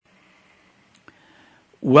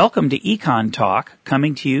Welcome to Econ Talk,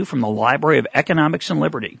 coming to you from the Library of Economics and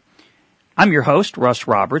Liberty. I'm your host, Russ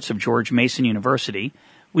Roberts of George Mason University.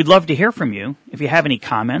 We'd love to hear from you. If you have any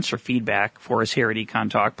comments or feedback for us here at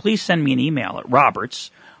Econ Talk, please send me an email at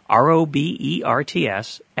roberts,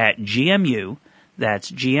 R-O-B-E-R-T-S, @gmu,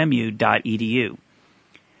 that's gmu.edu.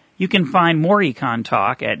 You can find more Econ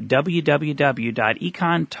Talk at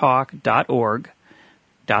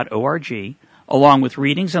www.econtalk.org, along with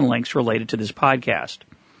readings and links related to this podcast.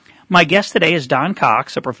 My guest today is Don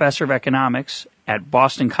Cox, a professor of economics at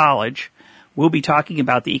Boston College. We'll be talking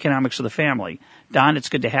about the economics of the family. Don, it's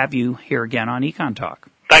good to have you here again on Econ Talk.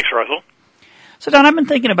 Thanks, Russell. So, Don, I've been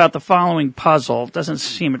thinking about the following puzzle. It doesn't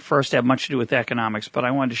seem at first to have much to do with economics, but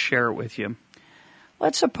I wanted to share it with you.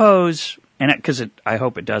 Let's suppose, and because I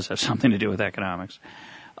hope it does have something to do with economics,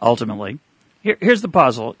 ultimately. Here's the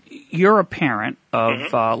puzzle. You're a parent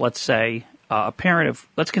of, let's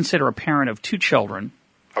consider a parent of two children.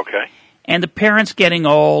 Okay. And the parent's getting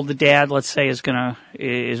old. The dad, let's say, is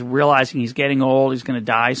realizing he's getting old. He's going to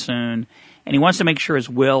die soon, and he wants to make sure his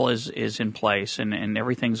will is in place and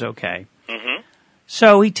everything's okay. Mm-hmm.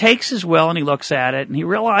 So he takes his will and he looks at it, and he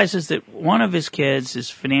realizes that one of his kids is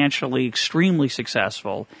financially extremely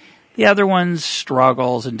successful. The other one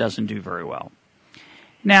struggles and doesn't do very well.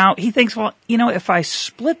 Now he thinks, well, if I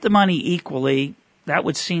split the money equally, that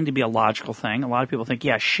would seem to be a logical thing. A lot of people think,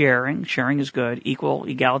 yeah, sharing is good, equal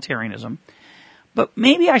egalitarianism. But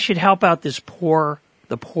maybe I should help out the poor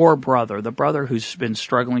brother, the brother who's been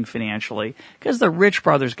struggling financially, because the rich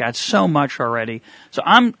brother's got so much already. So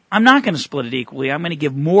I'm not going to split it equally. I'm going to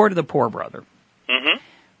give more to the poor brother. Mm-hmm.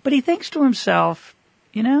 But he thinks to himself,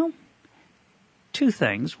 two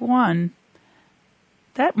things. One,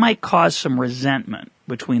 that might cause some resentment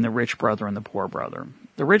between the rich brother and the poor brother.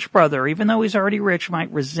 The rich brother, even though he's already rich,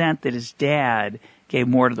 might resent that his dad gave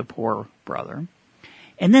more to the poor brother.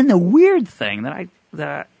 And then the weird thing that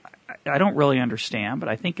I don't really understand, but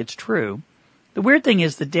I think it's true. The weird thing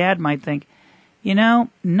is the dad might think,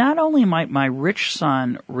 not only might my rich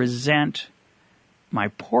son resent my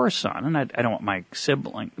poor son, and I don't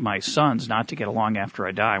want my sons not to get along after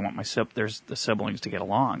I die. I want the siblings to get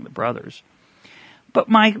along, the brothers. But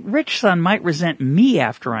my rich son might resent me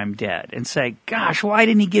after I'm dead and say, gosh, why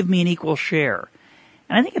didn't he give me an equal share?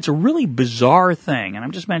 And I think it's a really bizarre thing, and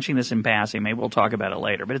I'm just mentioning this in passing. Maybe we'll talk about it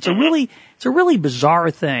later. But it's a really bizarre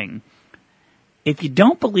thing. If you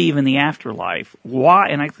don't believe in the afterlife, why,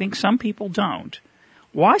 and I think some people don't,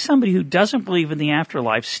 why somebody who doesn't believe in the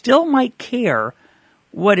afterlife still might care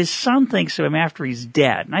what his son thinks of him after he's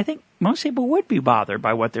dead? And I think most people would be bothered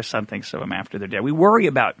by what their son thinks of him after they're dead. We worry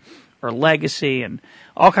about our legacy and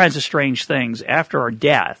all kinds of strange things after our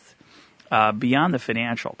death, beyond the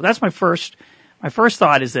financial. But that's my first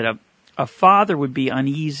thought is that a father would be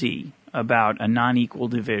uneasy about a non-equal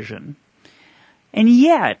division. And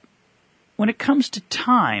yet, when it comes to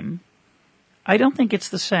time, I don't think it's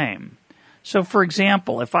the same. So, for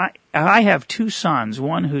example, if I have two sons,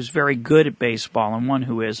 one who's very good at baseball and one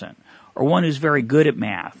who isn't, or one who's very good at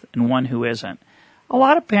math and one who isn't, a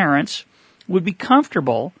lot of parents would be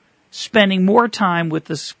comfortable spending more time with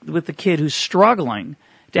the kid who's struggling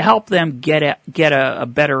to help them get a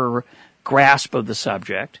better grasp of the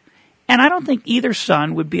subject. And I don't think either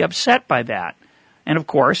son would be upset by that. And of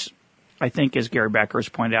course, I think, as Gary Becker has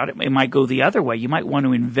pointed out, it might go the other way. You might want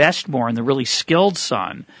to invest more in the really skilled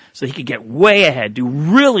son so he could get way ahead, do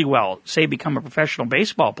really well, say become a professional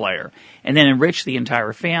baseball player, and then enrich the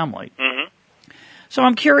entire family. Mm-hmm. So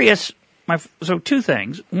I'm curious, so two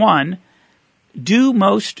things. One, do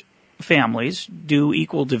most families do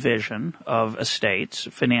equal division of estates,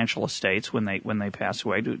 financial estates, when they pass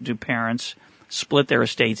away? Do parents split their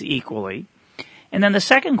estates equally? And then the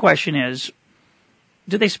second question is,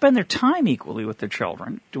 do they spend their time equally with their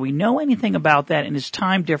children? Do we know anything about that? And is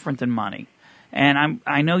time different than money? And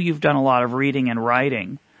I know you've done a lot of reading and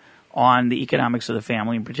writing on the economics of the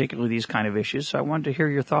family, and particularly these kind of issues. So I wanted to hear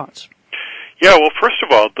your thoughts. Yeah, well, first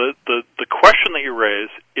of all, the question that you raise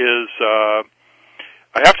is,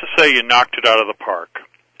 I have to say you knocked it out of the park.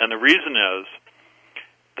 And the reason is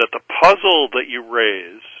that the puzzle that you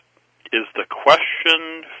raise is the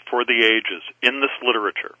question for the ages in this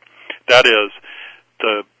literature. That is,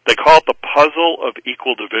 they call it the puzzle of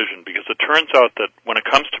equal division, because it turns out that when it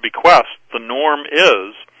comes to bequest, the norm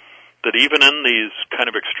is that even in these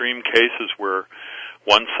kind of extreme cases where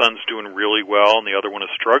one son's doing really well and the other one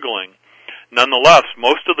is struggling, nonetheless,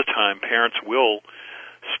 most of the time parents will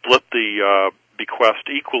split the bequest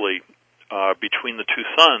equally between the two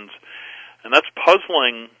sons. And that's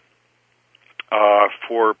puzzling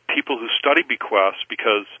for people who study bequests,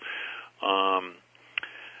 because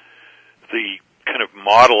the kind of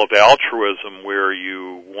model of altruism where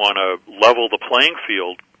you want to level the playing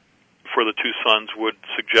field for the two sons would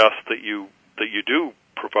suggest that you do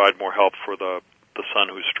provide more help for the son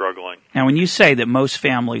who's struggling. Now, when you say that most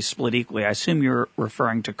families split equally, I assume you're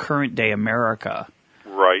referring to current-day America.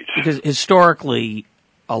 Right. Because historically,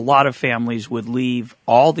 a lot of families would leave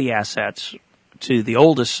all the assets to the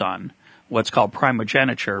oldest son, what's called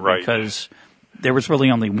primogeniture, right. because there was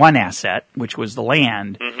really only one asset, which was the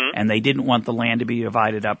land, mm-hmm. and they didn't want the land to be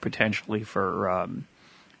divided up potentially for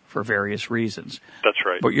various reasons. That's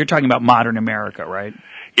right. But you're talking about modern America, right?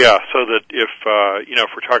 Yeah, so that if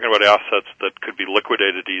we're talking about assets that could be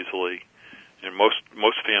liquidated easily, in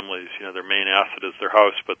most families, their main asset is their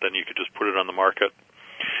house, but then you could just put it on the market.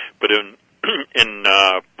 But in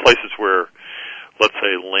places where, let's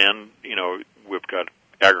say, land, we've got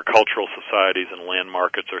agricultural societies and land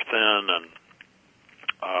markets are thin, and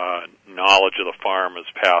knowledge of the farm is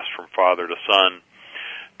passed from father to son,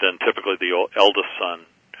 then typically the eldest son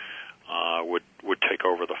would take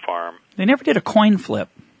over the farm. They never did a coin flip.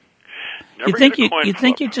 You'd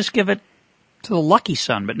think you'd just give it to the lucky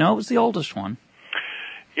son, but no, it was the oldest one.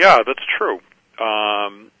 Yeah, that's true.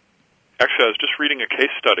 Actually, I was just reading a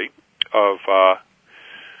case study of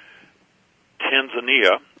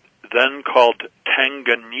Tanzania, then called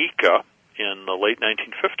Tanganyika, in the late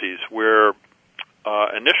 1950s, where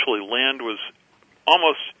initially land was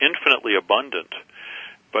almost infinitely abundant,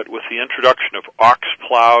 but with the introduction of ox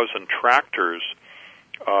plows and tractors,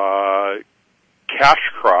 cash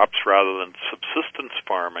crops rather than subsistence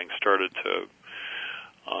farming started to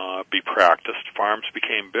be practiced. Farms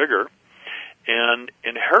became bigger, and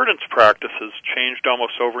inheritance practices changed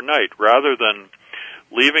almost overnight. Rather than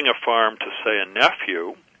leaving a farm to, say, a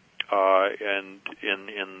nephew, and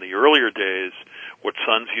in the earlier days, what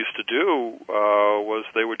sons used to do was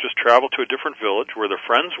they would just travel to a different village where their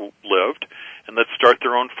friends lived, and they'd start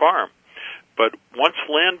their own farm. But once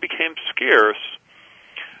land became scarce,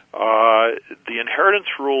 the inheritance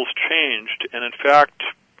rules changed, and in fact,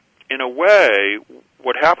 in a way,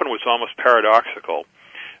 what happened was almost paradoxical.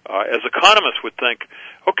 As economists would think,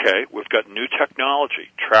 okay, we've got new technology,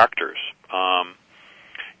 tractors.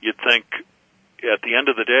 You'd think at the end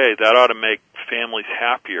of the day, that ought to make families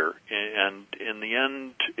happier, and in the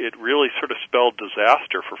end, it really sort of spelled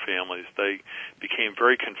disaster for families. They became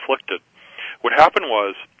very conflicted. What happened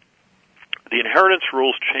was the inheritance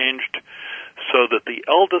rules changed so that the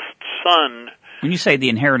eldest son... When you say the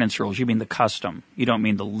inheritance rules, you mean the custom. You don't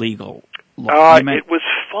mean the legal law. It was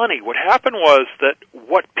funny. What happened was that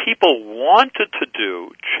what people wanted to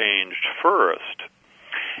do changed first,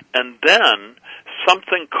 and then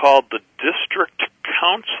something called the district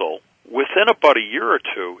council, within about a year or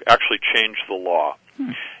two, actually changed the law.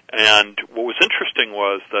 And what was interesting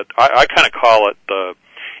was that I kind of call it the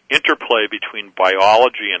interplay between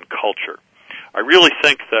biology and culture. I really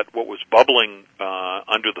think that what was bubbling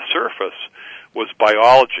under the surface was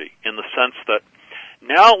biology, in the sense that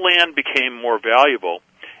now land became more valuable,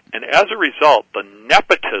 and as a result, the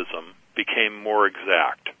nepotism became more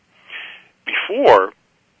exact. Before,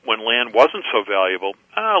 when land wasn't so valuable,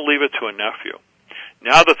 leave it to a nephew.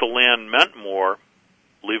 Now that the land meant more,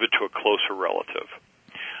 leave it to a closer relative.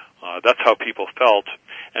 That's how people felt,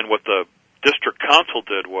 and what the district council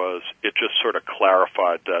did was it just sort of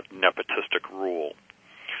clarified that nepotistic rule.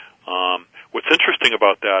 What's interesting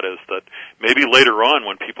about that is that maybe later on,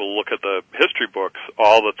 when people look at the history books,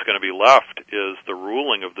 all that's going to be left is the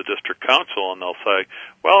ruling of the district council, and they'll say,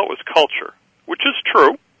 well, it was culture, which is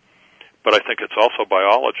true, but I think it's also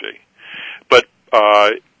biology. But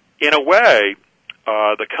in a way,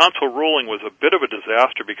 the council ruling was a bit of a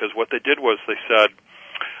disaster, because what they did was they said,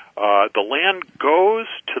 the land goes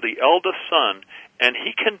to the eldest son, and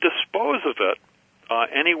he can dispose of it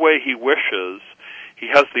any way he wishes. He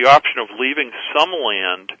has the option of leaving some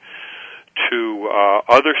land to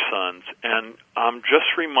other sons. And I'm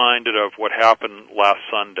just reminded of what happened last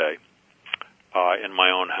Sunday in my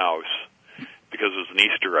own house, because it was an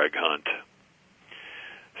Easter egg hunt.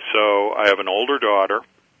 So I have an older daughter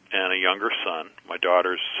and a younger son. My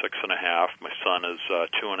daughter's 6.5. My son is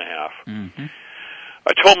 2.5. Mm-hmm.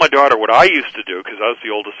 I told my daughter what I used to do, because I was the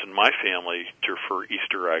oldest in my family, for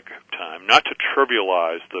Easter egg time, not to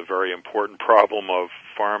trivialize the very important problem of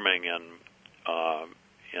farming and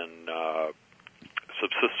in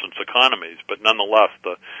subsistence economies, but nonetheless,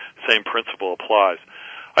 the same principle applies.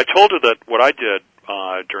 I told her that what I did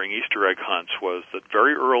during Easter egg hunts was that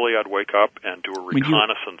very early I'd wake up and do a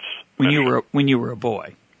reconnaissance. When you were a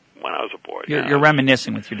boy. When I was a boy. You're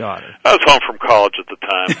reminiscing with your daughter. I was home from college at the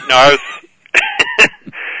time. No, I was.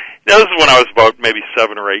 This is when I was about maybe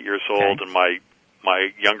 7 or 8 years old, and my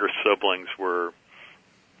younger siblings were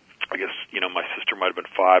I guess, my sister might have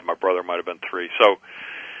been 5, my brother might have been 3. So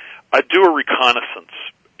I'd do a reconnaissance,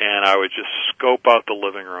 and I would just scope out the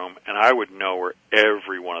living room, and I would know where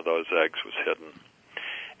every one of those eggs was hidden.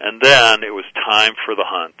 And then it was time for the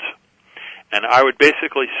hunt. And I would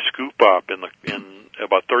basically scoop up in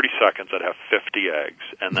about 30 seconds. I'd have 50 eggs,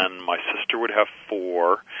 and then my sister would have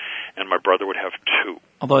 4, and my brother would have 2.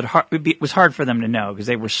 Although it was hard for them to know because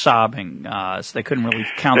they were sobbing, so they couldn't really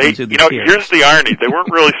count them through the tears. Here's the irony: they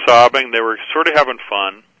weren't really sobbing; they were sort of having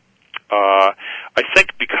fun. I think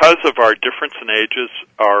because of our difference in ages,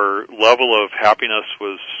 our level of happiness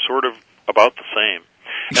was sort of about the same.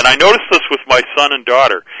 And I noticed this with my son and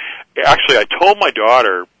daughter. Actually, I told my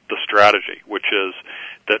daughter the strategy, which is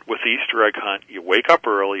that with the Easter egg hunt, you wake up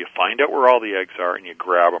early, you find out where all the eggs are, and you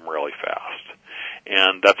grab them really fast.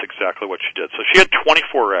 And that's exactly what she did. So she had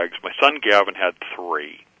 24 eggs. My son Gavin had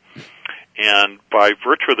 3. And by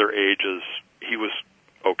virtue of their ages, he was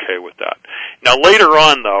okay with that. Now later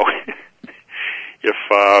on, though, if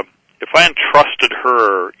I entrusted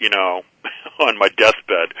her, on my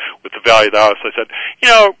deathbed with the value of the house, I said,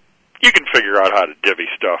 you can figure out how to divvy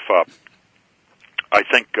stuff up. I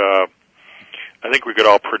think we could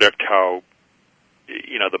all predict how,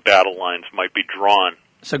 the battle lines might be drawn.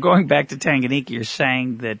 So going back to Tanganyika, you're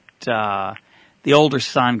saying that the older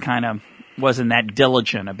son kind of wasn't that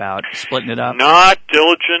diligent about splitting it up? Not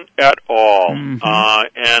diligent at all. Mm-hmm.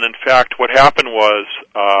 And in fact, what happened was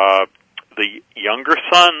the younger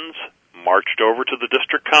sons marched over to the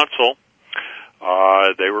district council.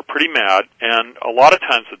 They were pretty mad, and a lot of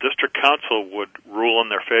times the district council would rule in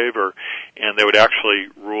their favor, and they would actually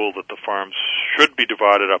rule that the farms should be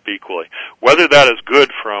divided up equally. Whether that is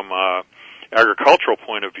good from agricultural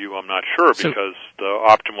point of view, I'm not sure, because the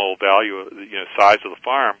optimal value, size of the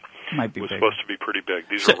farm might be was bigger. Supposed to be pretty big.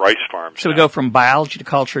 These are rice farms. So we go from biology to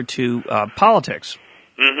culture to politics.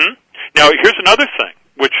 Mm-hmm. Now, here's another thing,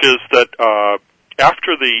 which is that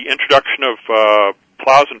after the introduction of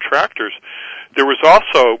plows and tractors, there was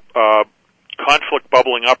also conflict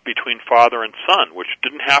bubbling up between father and son, which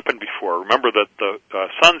didn't happen before. Remember that the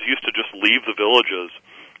sons used to just leave the villages,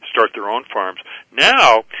 start their own farms.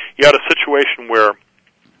 Now, you had a situation where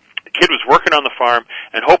the kid was working on the farm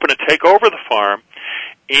and hoping to take over the farm,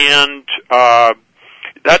 and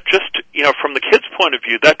that just, from the kid's point of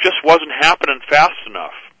view, that just wasn't happening fast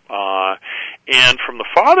enough. And from the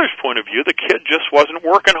father's point of view, the kid just wasn't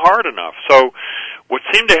working hard enough. So what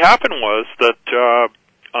seemed to happen was that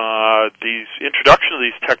these introduction of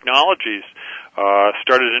these technologies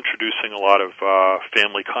started introducing a lot of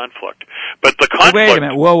family conflict. But the conflict... Wait a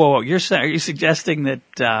minute. Whoa. Are you suggesting that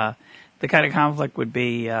the kind of conflict would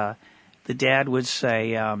be the dad would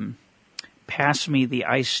say, pass me the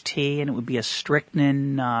iced tea, and it would be a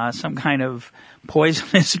strychnine, some kind of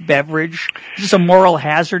poisonous beverage? Is this a moral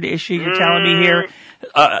hazard issue you're telling me here?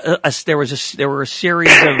 There were a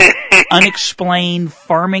series of unexplained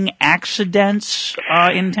farming accidents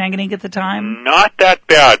in Tanganyika at the time? Not that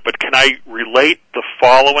bad, but can I relate the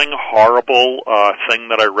following horrible thing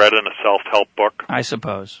that I read in a self-help book? I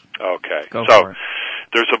suppose. Okay. Go for it.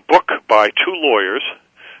 There's a book by 2 lawyers,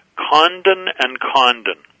 Condon and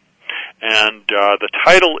Condon. And the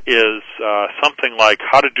title is something like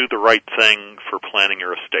How to Do the Right Thing for Planning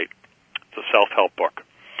Your Estate. It's a self-help book.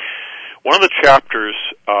 One of the chapters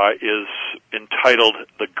is entitled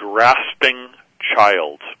The Grasping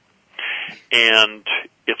Child. And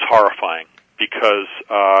it's horrifying because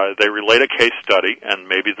they relate a case study, and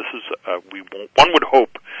maybe this is, one would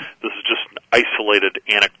hope this is just an isolated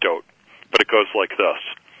anecdote, but it goes like this.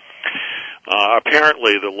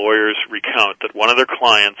 Apparently, the lawyers recount that one of their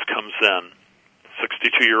clients comes in,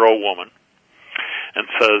 62-year-old woman, and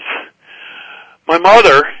says, "My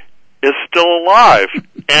mother is still alive,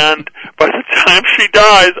 and by the time she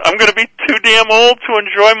dies, I'm going to be too damn old to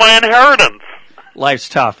enjoy my inheritance." Life's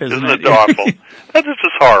tough, isn't it? Isn't it awful? That is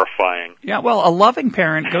just horrifying. Yeah, well, a loving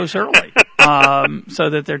parent goes early so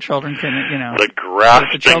that their children can, The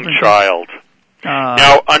grasping child.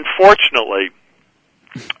 Now, unfortunately,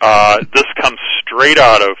 this comes straight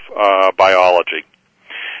out of biology.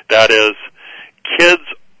 That is, kids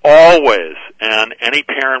always, and any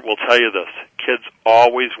parent will tell you this, kids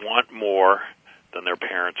always want more than their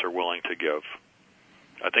parents are willing to give.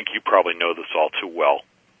 I think you probably know this all too well.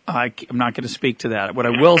 I'm not going to speak to that. What I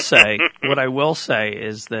will say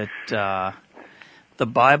is that the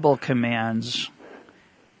Bible commands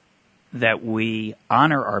that we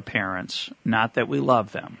honor our parents, not that we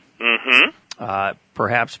love them. Mm-hmm.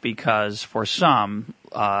 Perhaps because for some,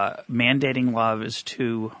 mandating love is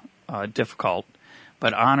too difficult,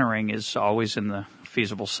 but honoring is always in the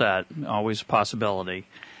feasible set, always a possibility.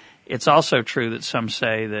 It's also true that some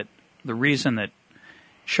say that the reason that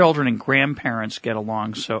grandchildren and grandparents get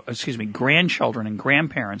along so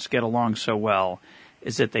well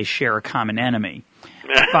is that they share a common enemy.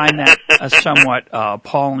 I find that a somewhat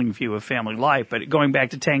appalling view of family life. But going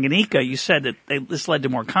back to Tanganyika, you said that this led to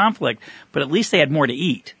more conflict, but at least they had more to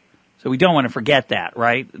eat. So we don't want to forget that,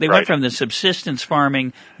 right? They went from the subsistence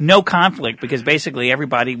farming, no conflict, because basically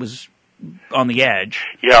everybody was on the edge.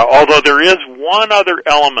 Yeah, although there is one other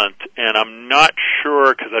element, and I'm not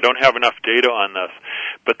sure because I don't have enough data on this,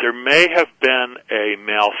 but there may have been a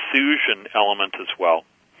Malthusian element as well,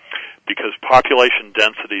 because population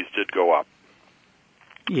densities did go up.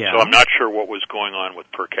 Yeah. So I'm not sure what was going on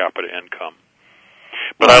with per capita income.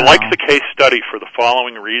 But I like the case study for the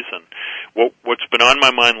following reason. What's been on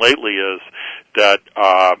my mind lately is that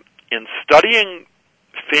in studying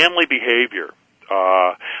family behavior,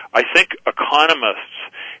 I think economists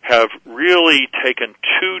have really taken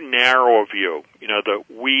too narrow a view. You know, that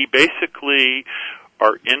we basically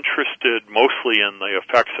are interested mostly in the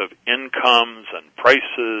effects of incomes and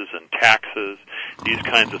prices and taxes, these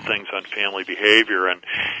kinds of things on family behavior. And,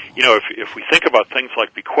 you know, if we think about things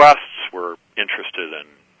like bequests, we're interested in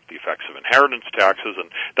the effects of inheritance taxes,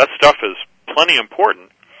 and that stuff is plenty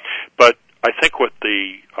important. But I think what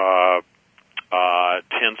the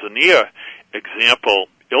Tanzania example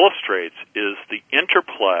illustrates is the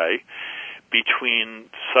interplay between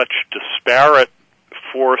such disparate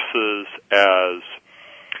forces as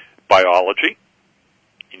biology,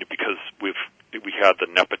 you know, because we had the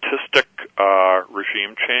nepotistic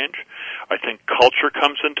regime change. I think culture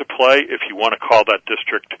comes into play, if you want to call that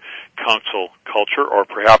district council culture, or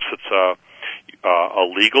perhaps it's a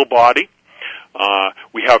legal body.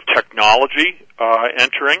 We have technology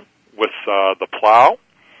entering with the plow.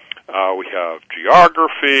 We have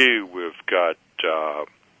geography. We've got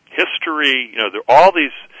history. You know, there are all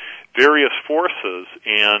these various forces,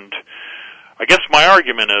 and I guess my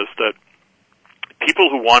argument is that people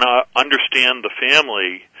who want to understand the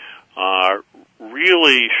family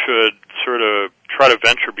really should sort of try to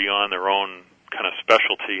venture beyond their own kind of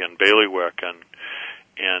specialty and bailiwick and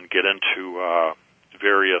get into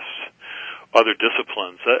various other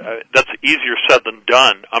disciplines. That's easier said than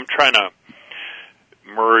done. I'm trying to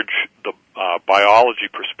merge the biology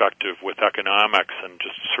perspective with economics and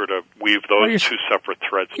just sort of weave those two separate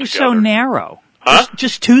threads together. You're so narrow. Huh?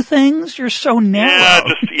 Just two things? You're so narrow. Yeah,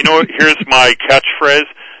 just, you know, here's my catchphrase.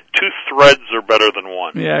 Two threads are better than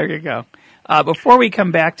one. Yeah, there you go. Before we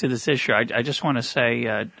come back to this issue, I just want to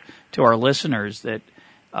say to our listeners that,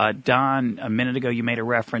 Don, a minute ago you made a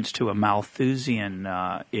reference to a Malthusian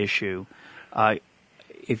issue.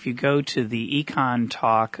 If you go to the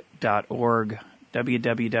econtalk.org,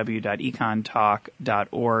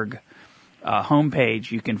 www.econtalk.org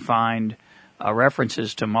homepage, you can find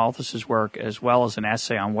references to Malthus's work as well as an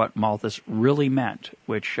essay on what Malthus really meant,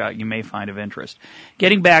 which you may find of interest.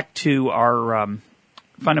 Getting back to our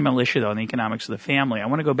fundamental issue, though, in the economics of the family, I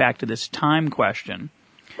want to go back to this time question.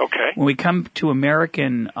 Okay. When we come to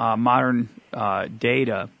American modern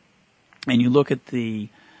data, and you look at the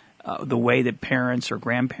way that parents or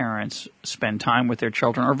grandparents spend time with their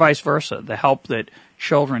children, or vice versa, the help that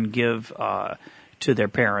children give to their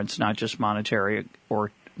parents, not just monetary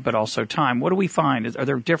but also time. What do we find? Are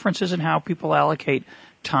there differences in how people allocate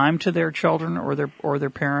time to their children or their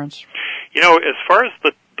parents? You know, as far as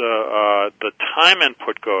the time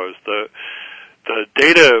input goes, the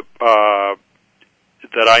data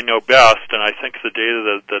that I know best, and I think the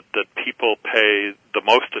data that people pay the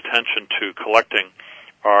most attention to collecting,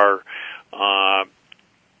 are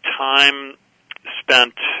time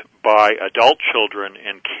spent by adult children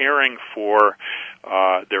in caring for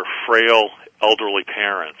their frail elderly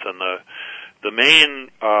parents. And the main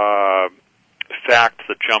fact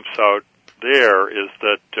that jumps out there is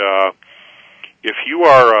that if you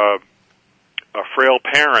are a frail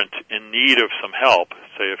parent in need of some help,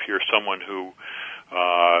 say if you're someone who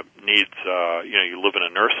needs, you live in a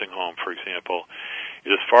nursing home, for example, it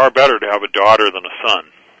is far better to have a daughter than a son.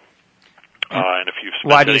 And if you've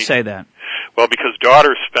spent Why do you say that? Well, because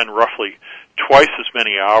daughters spend roughly twice as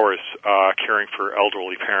many hours caring for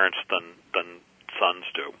elderly parents than sons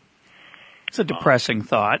do. It's a depressing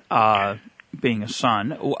thought, being a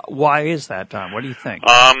son. Why is that, Don? What do you think?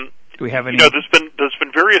 Do we have any? There's been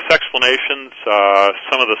various explanations.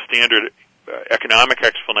 Some of the standard economic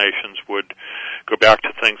explanations would go back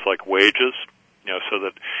to things like wages. So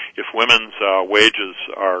that if women's wages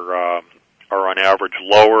are on average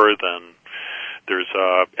lower, then there's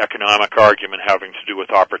an economic argument having to do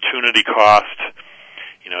with opportunity cost.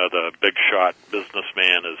 The big shot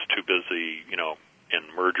businessman is too busy, in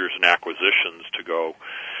mergers and acquisitions to go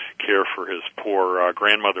care for his poor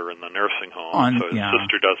grandmother in the nursing home, so his yeah.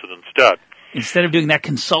 sister does it instead. Instead of doing that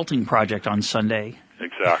consulting project on Sunday.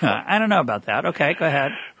 Exactly. I don't know about that. Okay, go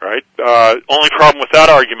ahead. Right. Only problem with that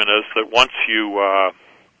argument is that once you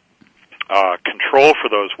control for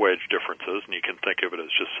those wage differences, and you can think of it as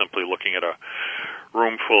just simply looking at a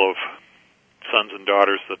room full of sons and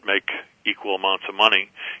daughters that make equal amounts of money,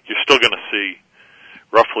 you're still going to see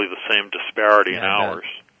roughly the same disparity in hours.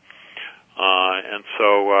 And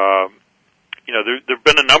so, there have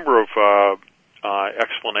been a number of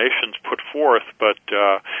explanations put forth, but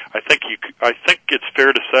I think it's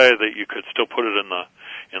fair to say that you could still put it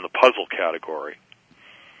in the puzzle category.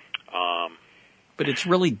 But it's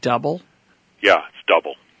really double? Yeah, it's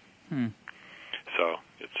double. So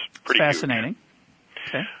it's pretty fascinating.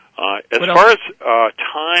 Huge. Okay. As far as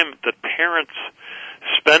time that parents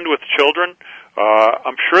spend with children,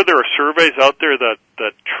 I'm sure there are surveys out there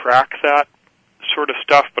that track that sort of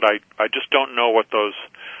stuff, but I just don't know what those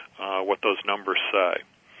numbers say.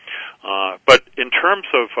 But in terms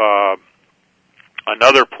of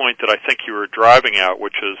another point that I think you were driving at,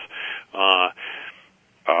 which is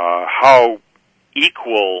how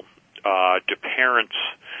equal do parents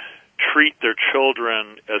treat their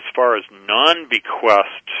children as far as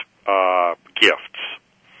non-bequest gifts.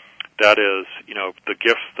 That is, the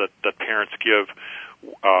gifts that parents give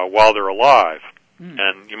while they're alive.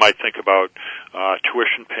 And you might think about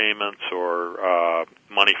tuition payments or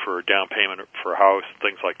money for a down payment for a house,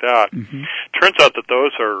 things like that. Turns out that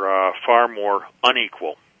those are far more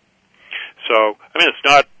unequal. So, it's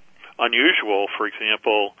not unusual, for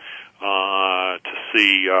example, to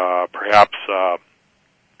see perhaps a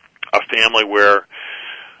family where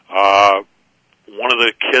one of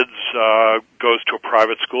the kids goes to a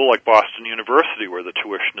private school like Boston University, where the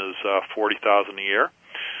tuition is $40,000 a year.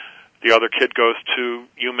 The other kid goes to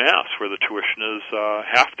UMass, where the tuition is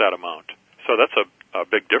half that amount. So that's a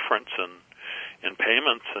big difference in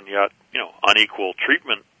payments, and yet unequal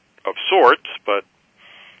treatment of sorts, but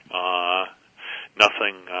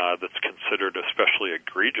nothing that's considered especially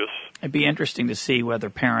egregious. It'd be interesting to see whether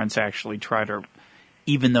parents actually try to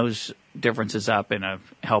even those differences up in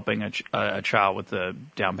helping a child with a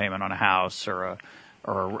down payment on a house or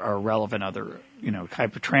a relevant other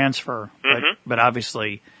type of transfer. But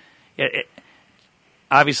obviously,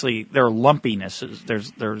 obviously there are lumpinesses.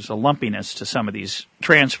 There's a lumpiness to some of these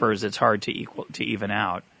transfers that's hard to even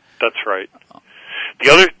out. That's right. The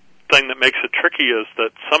other thing that makes it tricky is that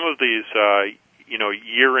some of these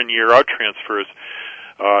year in, year out transfers,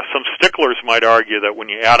 some sticklers might argue that when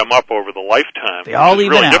you add them up over the lifetime, they all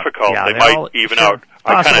even really out. difficult. Yeah, they might even out.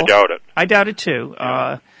 I kind of doubt it. I doubt it too.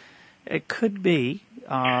 Yeah. It could be.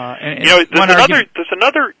 And there's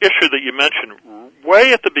another issue that you mentioned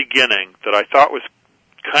way at the beginning that I thought was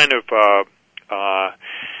kind of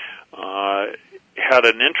had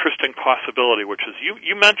an interesting possibility, which is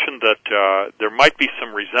you mentioned that there might be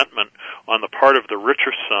some resentment on the part of the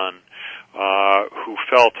richer son who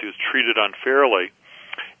felt he was treated unfairly,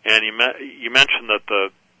 and you mentioned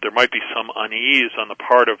that there might be some unease on the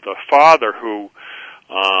part of the father who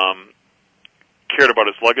cared about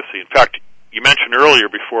his legacy. In fact, you mentioned earlier,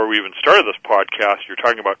 before we even started this podcast, you're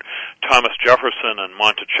talking about Thomas Jefferson and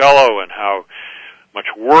Monticello and how much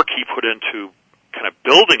work he put into kind of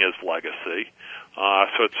building his legacy.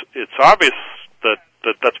 So it's obvious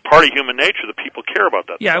that's part of human nature, that people care about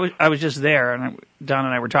that. Yeah, I was just there, and Don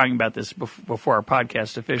and I were talking about this before our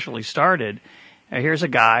podcast officially started. Here's a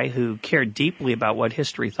guy who cared deeply about what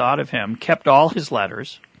history thought of him, kept all his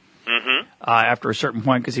letters after a certain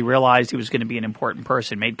point because he realized he was going to be an important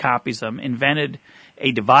person, made copies of them, invented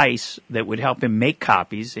a device that would help him make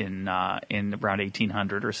copies in around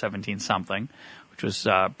 1800 or 17 something, which was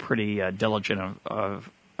pretty diligent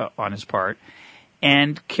on his part,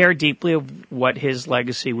 and cared deeply of what his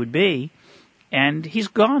legacy would be. And he's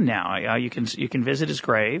gone now. You can visit his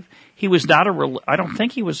grave. He was not I don't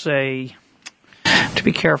think he was a. To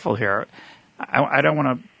be careful here, I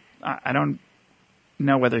don't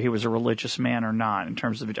know whether he was a religious man or not. In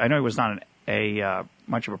terms of, I know he was not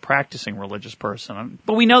much of a practicing religious person,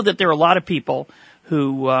 but we know that there are a lot of people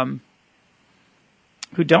who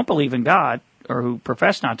don't believe in God, or who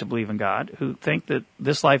profess not to believe in God, who think that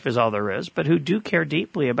this life is all there is, but who do care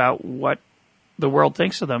deeply about what the world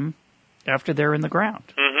thinks of them after they're in the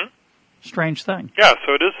ground. Strange thing. Yeah,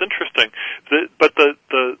 so it is interesting. But the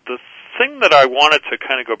thing that I wanted to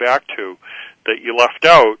kind of go back to that you left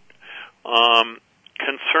out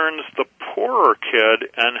concerns the poorer kid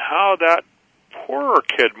and how that poorer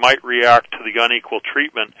kid might react to the unequal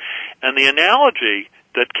treatment. And the analogy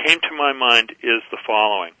that came to my mind is the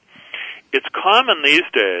following. It's common these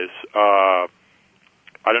days,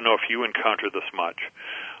 I don't know if you encounter this much,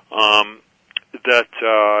 that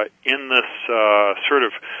in this sort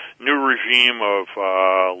of new regime of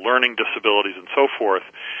learning disabilities and so forth,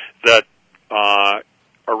 that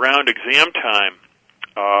around exam time,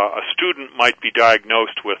 a student might be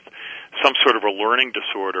diagnosed with some sort of a learning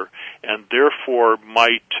disorder, and therefore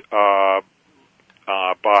might,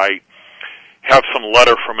 have some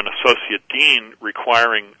letter from an associate dean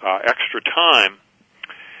requiring extra time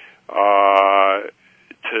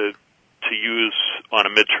to use on a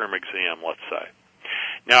midterm exam, let's say.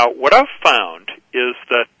 Now, what I've found is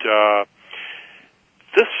that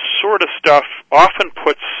this sort of stuff often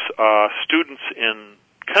puts students in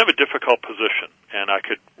kind of a difficult position, and I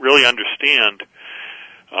could really understand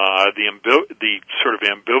the sort of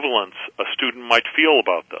ambivalence a student might feel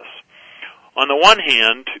about this. On the one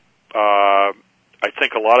hand, I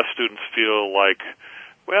think a lot of students feel like,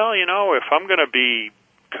 well, if I'm going to be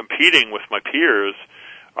competing with my peers,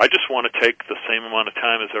 I just want to take the same amount of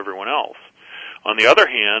time as everyone else. On the other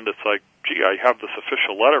hand, it's like, gee, I have this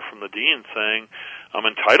official letter from the dean saying I'm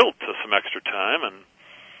entitled to some extra time, and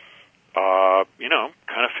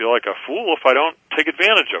kind of feel like a fool if I don't take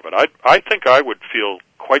advantage of it. I think I would feel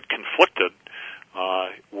quite conflicted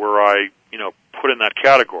were I, put in that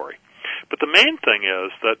category. But the main thing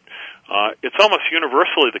is that it's almost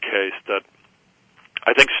universally the case that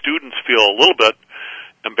I think students feel a little bit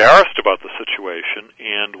embarrassed about the situation,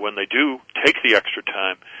 and when they do take the extra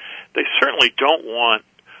time, they certainly don't want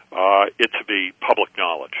it to be public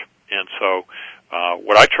knowledge. And so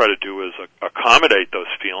what I try to do is accommodate those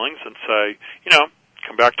feelings and say,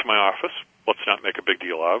 come back to my office, let's not make a big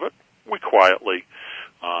deal out of it. We quietly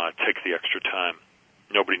take the extra time.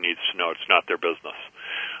 Nobody needs to know. It's not their business.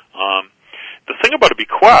 The thing about a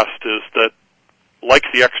bequest is that, like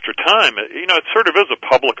the extra time, it sort of is a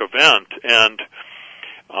public event, and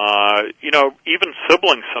even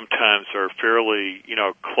siblings sometimes are fairly,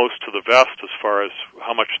 close to the vest as far as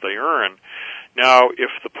how much they earn. Now,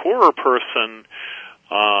 if the poorer person,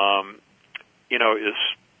 is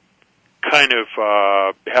kind of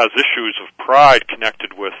has issues of pride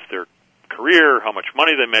connected with their career, how much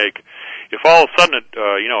money they make, if all of a sudden,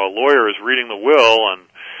 a lawyer is reading the will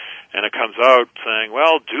and it comes out saying,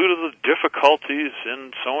 well, due to the difficulties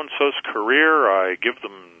in so-and-so's career, I give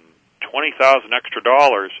them $20,000 extra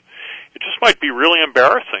dollars, it just might be really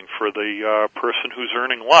embarrassing for the person who's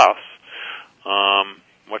earning less,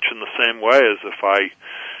 much in the same way as if I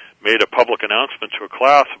made a public announcement to a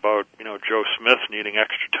class about, Joe Smith needing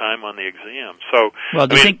extra time on the exam. So, well,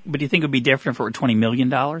 do you think it would be different if it were $20 million?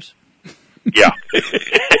 Yeah.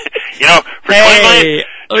 For $20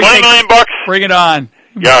 million bucks, bring it on.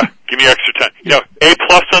 Yeah, give me extra time. A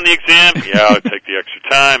plus on the exam. Yeah, I'll take the extra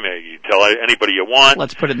time. You tell anybody you want.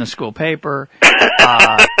 Let's put it in the school paper.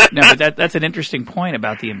 No, but that's an interesting point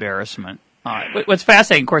about the embarrassment. What's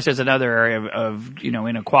fascinating, of course, there's another area of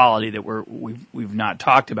inequality that we've not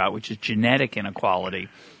talked about, which is genetic inequality.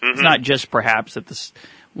 Mm-hmm. It's not just perhaps that this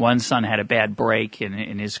one son had a bad break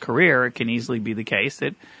in his career. It can easily be the case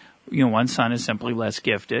that one son is simply less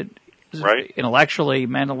gifted, right? Intellectually,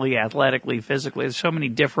 mentally, athletically, physically. There's so many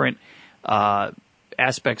different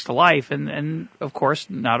aspects to life, and of course,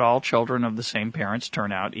 not all children of the same parents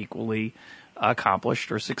turn out equally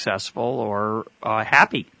accomplished or successful or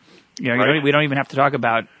happy. Right. We don't even have to talk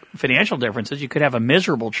about financial differences. You could have a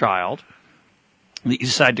miserable child that you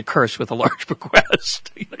decide to curse with a large bequest.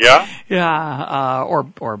 Yeah. Yeah.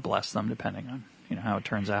 Or bless them, depending on, how it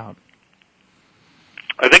turns out.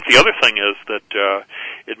 I think the other thing is that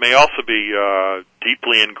it may also be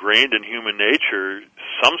deeply ingrained in human nature,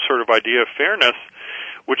 some sort of idea of fairness,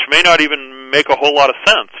 which may not even make a whole lot of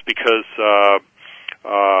sense because,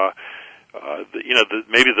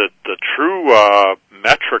 maybe the true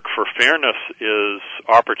metric for fairness is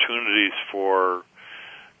opportunities for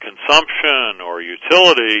consumption or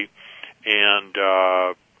utility, and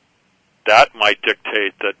that might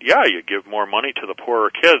dictate that, you give more money to the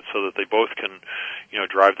poorer kids so that they both can,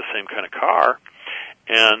 drive the same kind of car.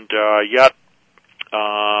 And yet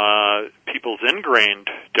people's ingrained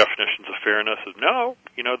definitions of fairness is, no,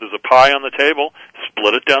 there's a pie on the table,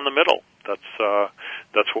 split it down the middle.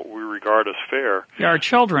 That's what we regard as fair. Yeah, our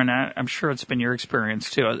children, I'm sure it's been your experience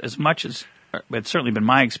too, as much as, it's certainly been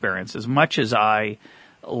my experience, as much as I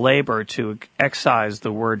labor to excise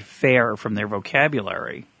the word fair from their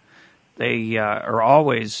vocabulary, they are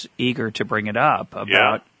always eager to bring it up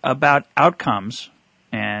about outcomes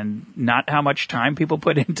and not how much time people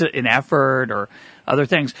put into an effort or other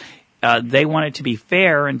things. They want it to be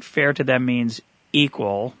fair, and fair to them means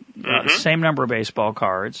equal, same number of baseball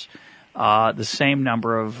cards, the same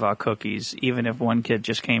number of cookies, even if one kid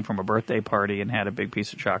just came from a birthday party and had a big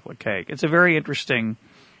piece of chocolate cake. It's a very interesting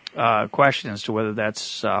question as to whether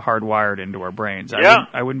that's hardwired into our brains. Yeah.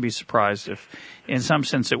 I wouldn't be surprised if, in some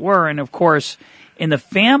sense, it were. And of course, in the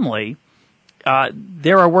family,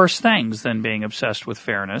 there are worse things than being obsessed with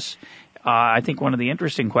fairness. I think one of the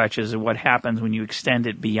interesting questions is what happens when you extend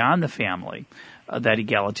it beyond the family, that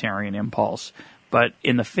egalitarian impulse. But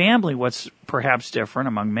in the family, what's perhaps different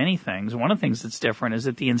among many things, one of the things that's different is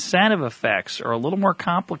that the incentive effects are a little more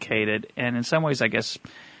complicated and in some ways, I guess,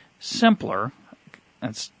 simpler.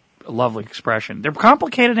 That's a lovely expression. They're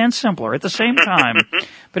complicated and simpler at the same time.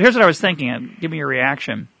 But here's what I was thinking. Give me your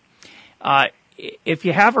reaction. If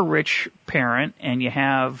you have a rich parent and you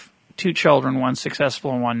have two children, one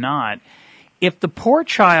successful and one not, if the poor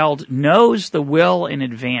child knows the will in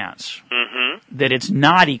advance that it's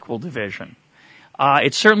not equal division,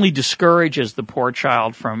 it certainly discourages the poor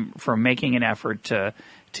child from making an effort to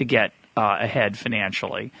get ahead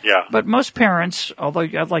financially. Yeah. But most parents, although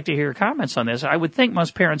I'd like to hear your comments on this, I would think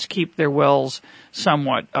most parents keep their wills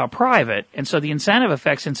somewhat private, and so the incentive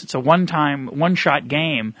effects, since it's a one-shot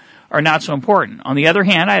game, are not so important. On the other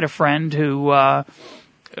hand, I have a friend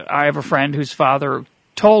whose father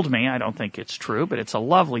told me, I don't think it's true, but it's a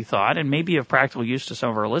lovely thought, and maybe of practical use to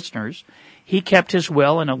some of our listeners. He kept his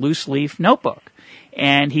will in a loose leaf notebook,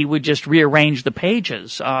 and he would just rearrange the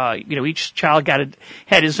pages. Each child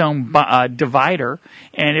had his own divider,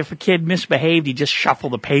 and if a kid misbehaved, he'd just shuffle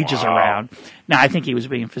the pages around. Now, I think he was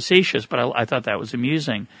being facetious, but I thought that was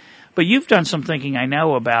amusing. But you've done some thinking, I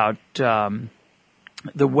know, about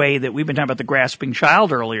the way that we've been talking about the grasping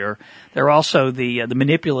child earlier. They're also the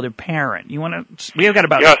manipulative parent. You want to? We had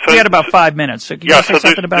about 5 minutes. So can you say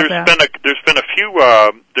something about that? There's been a few.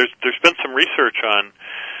 There's been some research on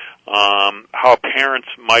how parents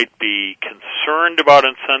might be concerned about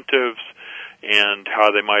incentives and how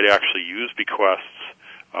they might actually use bequests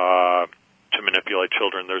to manipulate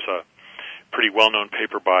children. There's a pretty well-known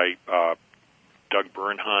paper by Doug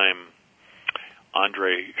Bernheim,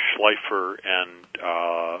 Andre Schleifer, and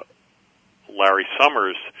Larry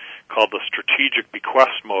Summers called the strategic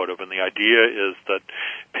bequest motive. And the idea is that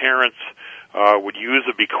parents would use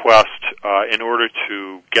a bequest in order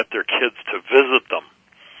to get their kids to visit them.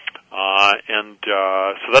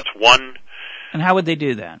 So that's one. And how would they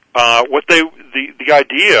do that? The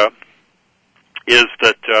idea is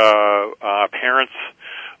that parents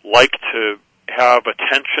like to have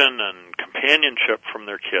attention and companionship from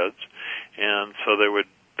their kids, and so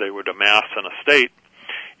they would amass an estate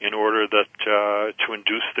in order that to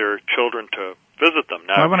induce their children to visit them.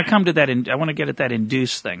 Now, I want to come to that. I want to get at that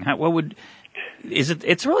induce thing.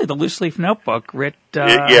 It's really the loose leaf notebook, Rit?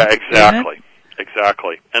 Yeah, exactly.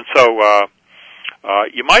 Exactly. And so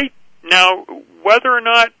you might now, whether or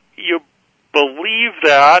not you believe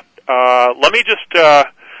that, let me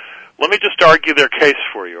just argue their case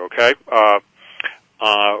for you, okay?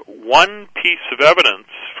 One piece of evidence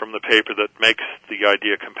from the paper that makes the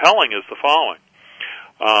idea compelling is the following.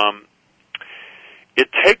 It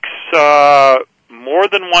takes more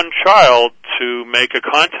than one child to make a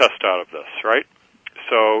contest out of this, right?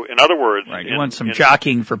 So, in other words, right, you want some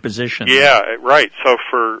jockeying for position. Yeah, right. So,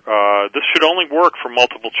 this should only work for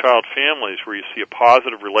multiple child families where you see a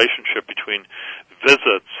positive relationship between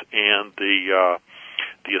visits and the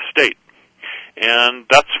estate, and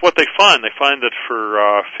that's what they find. They find that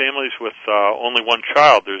for families with only one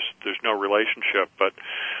child, there's no relationship. But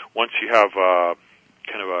once you have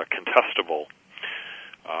kind of a contestable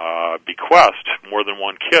bequest, more than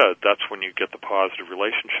one kid, that's when you get the positive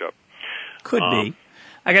relationship. Could be.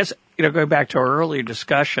 I guess, going back to our earlier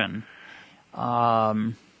discussion,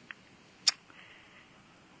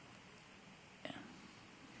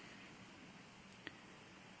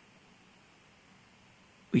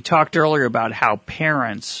 we talked earlier about how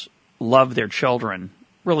parents love their children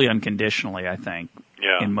really unconditionally, I think,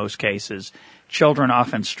 in most cases. Children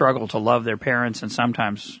often struggle to love their parents and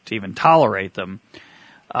sometimes to even tolerate them.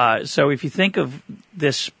 So if you think of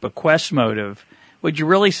this bequest motive, what you're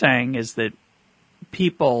really saying is that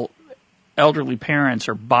elderly parents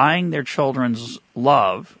are buying their children's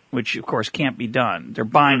love, which of course can't be done. They're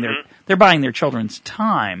buying their children's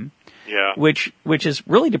time, which is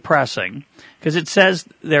really depressing because it says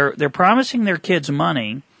they're promising their kids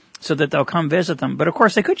money so that they'll come visit them. But of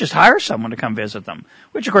course they could just hire someone to come visit them,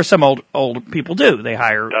 which of course some old people do. They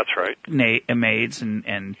hire maids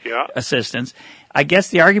and assistants. I guess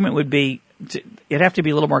the argument would be it'd have to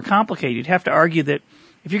be a little more complicated. You'd have to argue that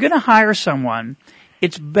if you're going to hire someone,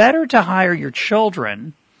 it's better to hire your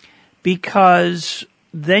children because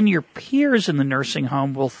then your peers in the nursing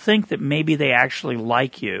home will think that maybe they actually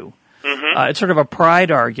like you. Mm-hmm. It's sort of a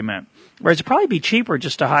pride argument. Whereas it'd probably be cheaper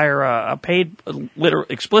just to hire a paid,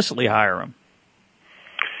 explicitly hire them.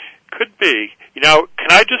 Could be. You know,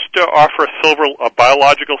 can I just offer a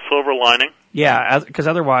biological silver lining? Yeah, because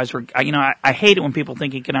otherwise, I hate it when people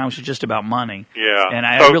think economics is just about money. Yeah. And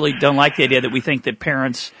I really don't like the idea that we think that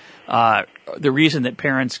parents, the reason that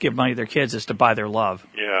parents give money to their kids is to buy their love.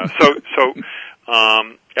 Yeah.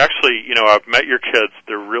 Actually, you know, I've met your kids.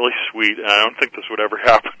 They're really sweet, and I don't think this would ever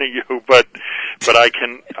happen to you. But I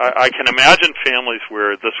can imagine families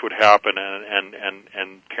where this would happen,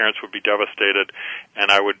 and parents would be devastated. And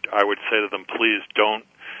I would say to them, please don't.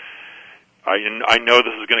 I know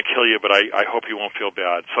this is going to kill you, but I hope you won't feel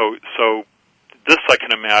bad. So this I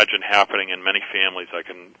can imagine happening in many families. I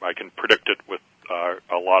can predict it with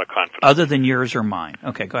a lot of confidence. Other than yours or mine.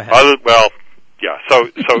 Okay, go ahead. Yeah. So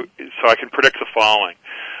I can predict the following.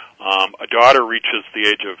 A daughter reaches the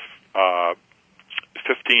age of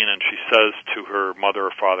 15, and she says to her mother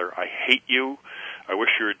or father, "I hate you. I wish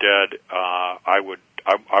you were dead. I want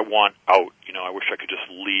out. You know, I wish I could just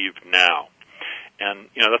leave now." And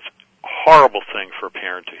you know, that's a horrible thing for a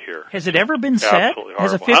parent to hear. Has it ever been said? Absolutely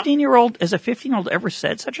Has horrible. Has a 15-year-old ever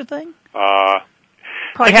said such a thing?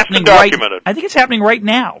 Probably happening documented. I think it's happening right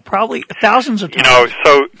now, probably thousands of times. You know,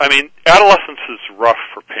 so I mean, adolescence is rough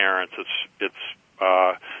for parents. It's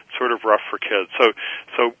sort of rough for kids.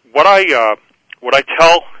 So what I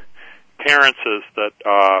tell parents is that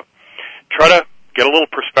try to get a little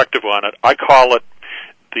perspective on it. I call it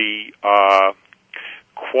the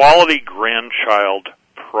quality grandchild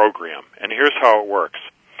program, and here's how it works.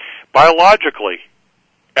 Biologically,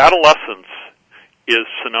 adolescence is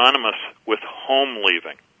synonymous with home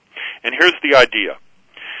leaving. And here's the idea.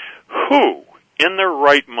 Who, in their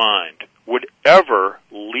right mind, would ever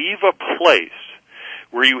leave a place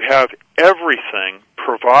where you have everything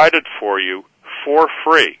provided for you for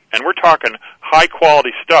free? And we're talking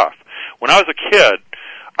high-quality stuff. When I was a kid,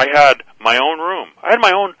 I had my own room. I had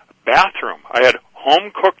my own bathroom. I had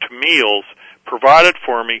home-cooked meals provided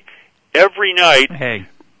for me every night. Hey,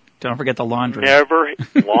 don't forget the laundry.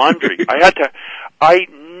 Laundry. I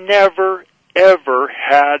never, ever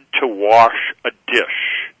had to wash a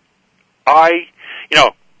dish.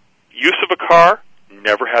 Use of a car,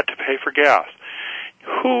 never had to pay for gas.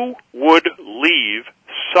 Who would leave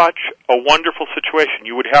such a wonderful situation?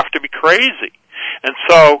 You would have to be crazy.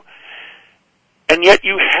 And yet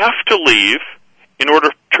you have to leave in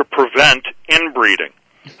order to prevent inbreeding.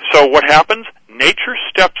 So what happens? Nature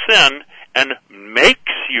steps in and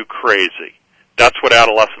makes you crazy. That's what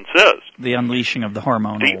adolescence is. The unleashing of the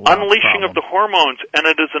hormonal unleashing of the hormones, and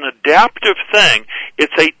it is an adaptive thing.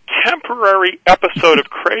 It's a temporary episode of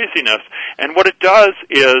craziness, and what it does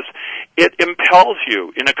is it impels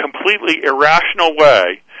you in a completely irrational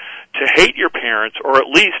way to hate your parents, or at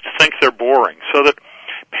least think they're boring. So that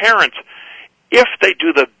parents, if they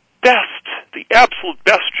do the absolute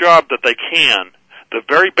best job that they can, the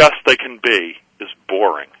very best they can be is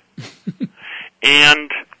boring.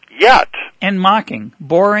 And mocking,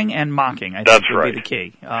 boring and mocking. I think would be the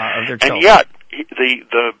key of their children. And yet, the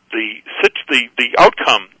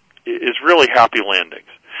outcome is really happy landings.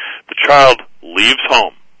 The child leaves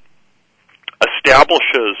home,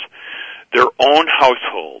 establishes their own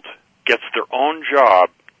household, gets their own job,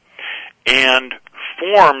 and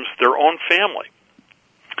forms their own family.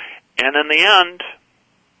 And in the end,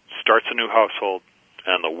 starts a new household,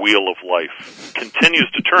 and the wheel of life continues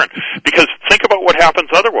to turn. Because think about what happens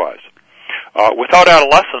otherwise. Without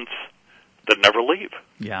adolescence, they'd never leave.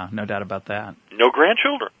 Yeah, no doubt about that. No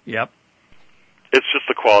grandchildren. Yep. It's just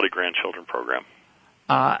the quality grandchildren program.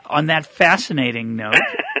 On that fascinating note,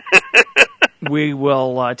 we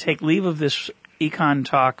will take leave of this Econ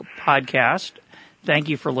Talk podcast. Thank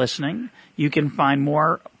you for listening. You can find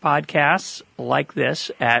more podcasts like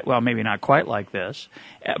this at, well, maybe not quite like this,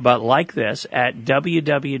 but like this at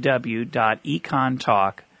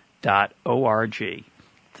www.econtalk.org.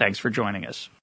 Thanks for joining us.